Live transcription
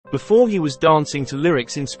Before he was dancing to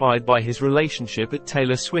lyrics inspired by his relationship at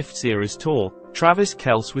Taylor Swift's Eras tour, Travis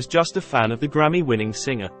Kelce was just a fan of the Grammy-winning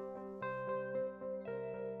singer.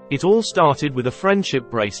 It all started with a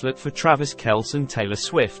friendship bracelet for Travis Kelce and Taylor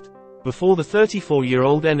Swift. Before the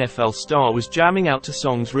 34-year-old NFL star was jamming out to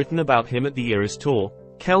songs written about him at the Eras tour,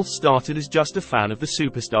 Kelce started as just a fan of the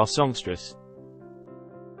superstar songstress.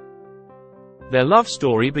 Their love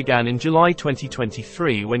story began in July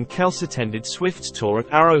 2023 when Kelce attended Swift's tour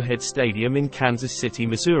at Arrowhead Stadium in Kansas City,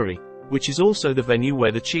 Missouri, which is also the venue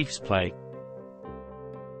where the Chiefs play.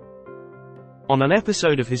 On an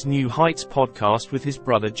episode of his New Heights podcast with his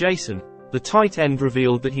brother Jason, the tight end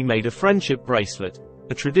revealed that he made a friendship bracelet,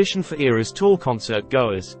 a tradition for Eras tour concert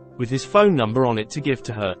goers, with his phone number on it to give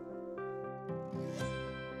to her.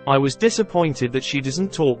 "I was disappointed that she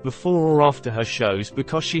doesn't talk before or after her shows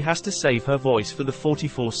because she has to save her voice for the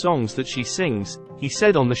 44 songs that she sings," he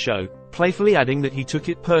said on the show, playfully adding that he took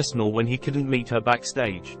it personal when he couldn't meet her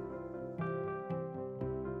backstage.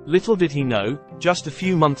 Little did he know, just a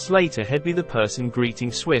few months later he'd be the person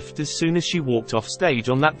greeting Swift as soon as she walked off stage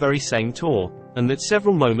on that very same tour, and that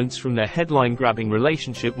several moments from their headline-grabbing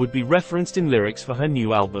relationship would be referenced in lyrics for her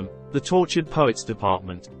new album, The Tortured Poets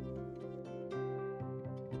Department.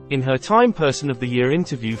 In her Time Person of the Year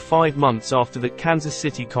interview 5 months after that Kansas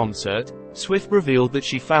City concert, Swift revealed that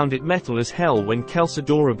she found it metal as hell when Kelce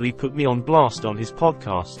adorably put me on blast on his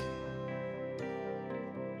podcast.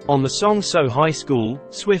 On the song So High School,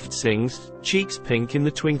 Swift sings, "Cheeks pink in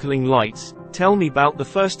the twinkling lights, tell me 'bout the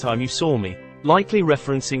first time you saw me," likely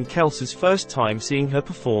referencing Kelce's first time seeing her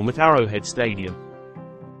perform at Arrowhead Stadium.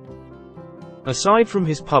 Aside from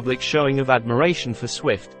his public showing of admiration for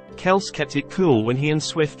Swift, Kelce kept it cool when he and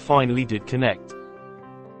Swift finally did connect.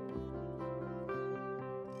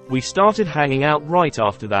 "We started hanging out right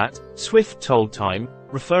after that," Swift told Time,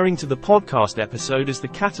 referring to the podcast episode as the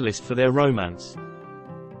catalyst for their romance.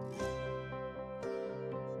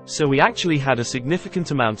 "So we actually had a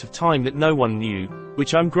significant amount of time that no one knew,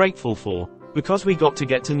 which I'm grateful for, because we got to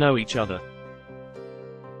get to know each other."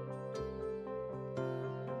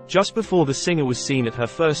 Just before the singer was seen at her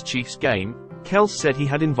first Chiefs game, Kelce said he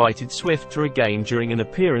had invited Swift to a game during an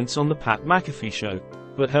appearance on the Pat McAfee Show,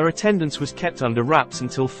 but her attendance was kept under wraps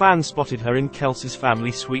until fans spotted her in Kelce's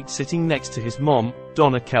family suite sitting next to his mom,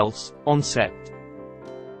 Donna Kelce, on set.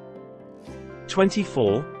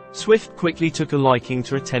 24. Swift quickly took a liking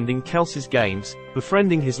to attending Kelce's games,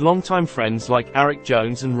 befriending his longtime friends like Eric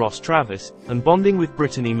Jones and Ross Travis, and bonding with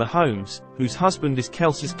Brittany Mahomes, whose husband is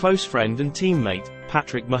Kelce's close friend and teammate,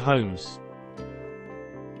 Patrick Mahomes.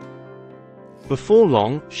 Before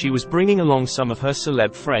long, she was bringing along some of her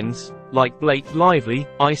celeb friends, like Blake Lively,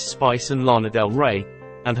 Ice Spice and Lana Del Rey,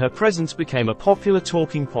 and her presence became a popular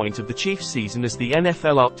talking point of the Chiefs season as the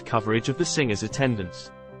NFL upped coverage of the singer's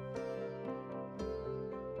attendance.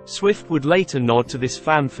 Swift would later nod to this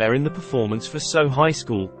fanfare in the performance for So High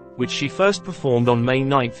School, which she first performed on May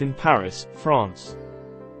 9 in Paris, France.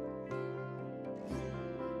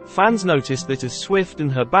 Fans noticed that as Swift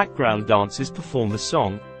and her background dancers perform the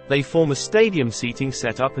song, they form a stadium seating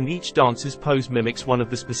setup and each dancer's pose mimics one of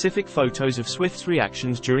the specific photos of Swift's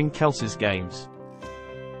reactions during Kelce's games.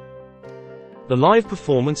 The live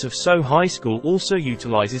performance of So High School also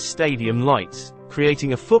utilizes stadium lights,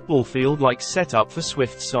 creating a football field-like setup for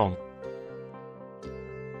Swift's song.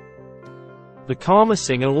 The Karma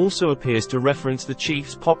singer also appears to reference the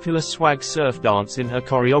Chiefs' popular swag surf dance in her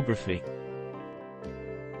choreography.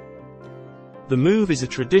 The move is a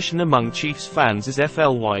tradition among Chiefs fans as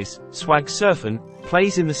FLY's swag surfin'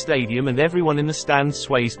 plays in the stadium and everyone in the stands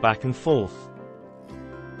sways back and forth.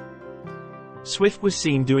 Swift was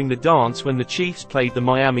seen doing the dance when the Chiefs played the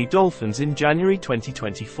Miami Dolphins in January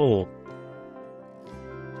 2024.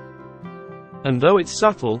 And though it's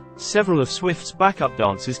subtle, several of Swift's backup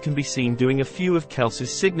dancers can be seen doing a few of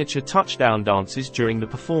Kelce's signature touchdown dances during the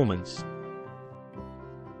performance.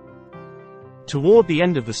 Toward the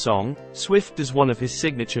end of the song, Swift does one of his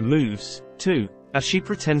signature moves, too, as she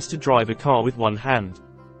pretends to drive a car with one hand.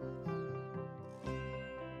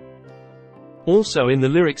 Also in the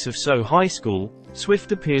lyrics of So High School,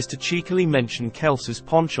 Swift appears to cheekily mention Kelce's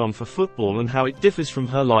penchant for football and how it differs from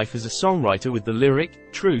her life as a songwriter with the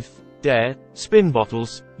lyric, "Truth, dare, spin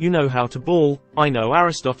bottles, you know how to ball, I know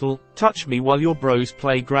Aristotle, touch me while your bros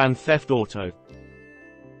play Grand Theft Auto."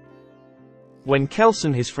 When Kelce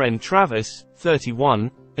and his friend Travis,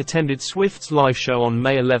 31, attended Swift's live show on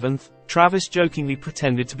May 11, Travis jokingly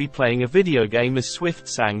pretended to be playing a video game as Swift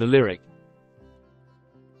sang the lyric.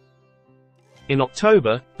 In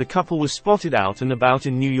October, the couple was spotted out and about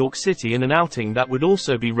in New York City in an outing that would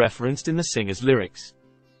also be referenced in the singer's lyrics.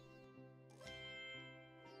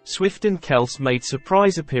 Swift and Kelce made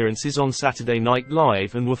surprise appearances on Saturday Night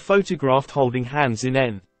Live and were photographed holding hands in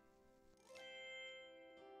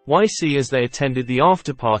NYC as they attended the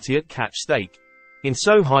after-party at Catch Steak. In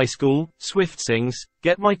So High School, Swift sings,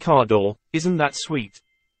 "Get my car door, isn't that sweet?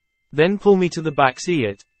 Then pull me to the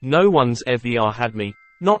backseat, no one's ever had me,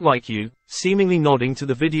 not like you," seemingly nodding to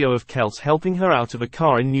the video of Kelce helping her out of a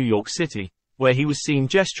car in New York City, where he was seen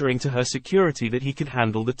gesturing to her security that he could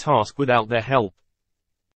handle the task without their help.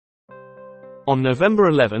 On November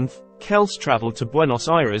 11th, Kelce traveled to Buenos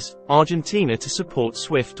Aires, Argentina to support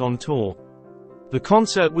Swift on tour. The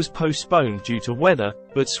concert was postponed due to weather,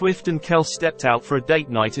 but Swift and Kelce stepped out for a date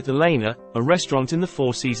night at Elena, a restaurant in the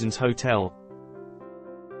Four Seasons Hotel.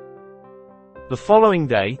 The following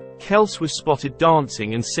day, Kelce was spotted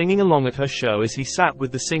dancing and singing along at her show as he sat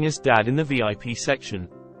with the singer's dad in the VIP section.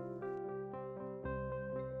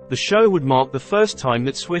 The show would mark the first time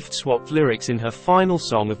that Swift swapped lyrics in her final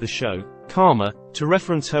song of the show, Karma, to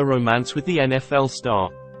reference her romance with the NFL star.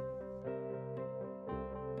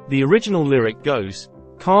 The original lyric goes,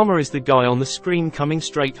 "Karma is the guy on the screen coming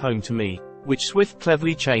straight home to me," which Swift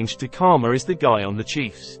cleverly changed to "Karma is the guy on the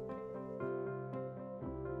Chiefs."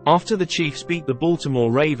 After the Chiefs beat the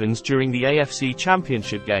Baltimore Ravens during the AFC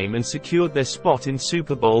Championship game and secured their spot in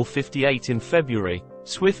Super Bowl 58 in February,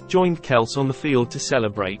 Swift joined Kelce on the field to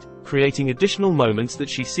celebrate, creating additional moments that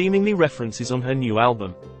she seemingly references on her new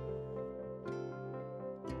album.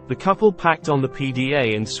 The couple packed on the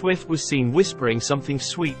PDA and Swift was seen whispering something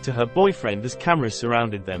sweet to her boyfriend as cameras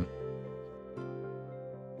surrounded them.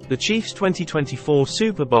 The Chiefs' 2024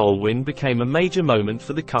 Super Bowl win became a major moment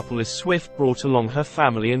for the couple as Swift brought along her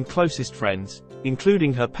family and closest friends,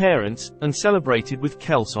 including her parents, and celebrated with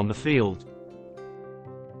Kelce on the field.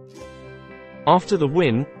 After the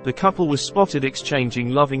win, the couple was spotted exchanging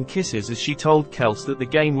loving kisses as she told Kelce that the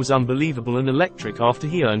game was unbelievable and electric after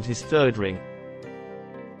he earned his third ring.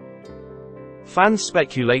 Fans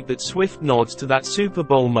speculate that Swift nods to that Super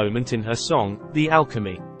Bowl moment in her song, The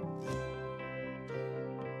Alchemy.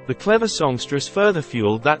 The clever songstress further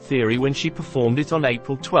fueled that theory when she performed it on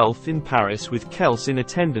April 12 in Paris with Kelce in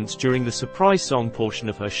attendance during the surprise song portion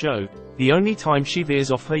of her show, the only time she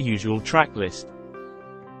veers off her usual track list.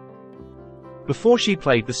 Before she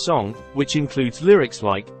played the song, which includes lyrics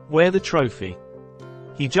like, "Where the trophy?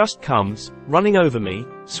 He just comes, running over me,"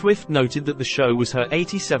 Swift noted that the show was her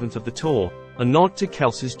 87th of the tour, a nod to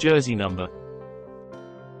Kelce's jersey number.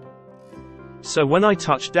 "So when I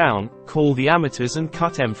touch down, call the amateurs and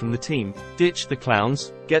cut M from the team, ditch the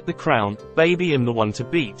clowns, get the crown, baby I'm the one to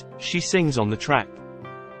beat," she sings on the track.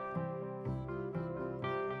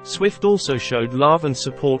 Swift also showed love and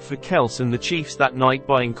support for Kelce and the Chiefs that night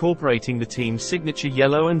by incorporating the team's signature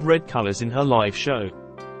yellow and red colors in her live show.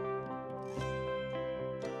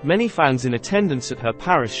 Many fans in attendance at her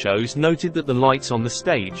Paris shows noted that the lights on the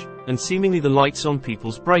stage, and seemingly the lights on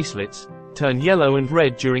people's bracelets, turned yellow and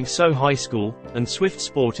red during So High School, and Swift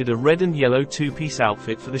sported a red and yellow two-piece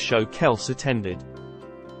outfit for the show Kelce attended.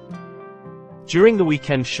 During the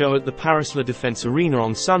weekend show at the Paris La Défense Arena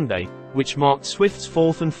on Sunday, which marked Swift's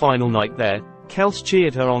fourth and final night there, Kelce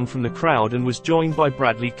cheered her on from the crowd and was joined by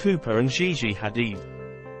Bradley Cooper and Gigi Hadid.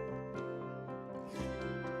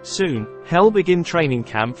 Soon, he'll begin training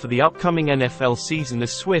camp for the upcoming NFL season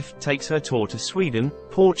as Swift takes her tour to Sweden,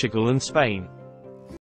 Portugal and Spain.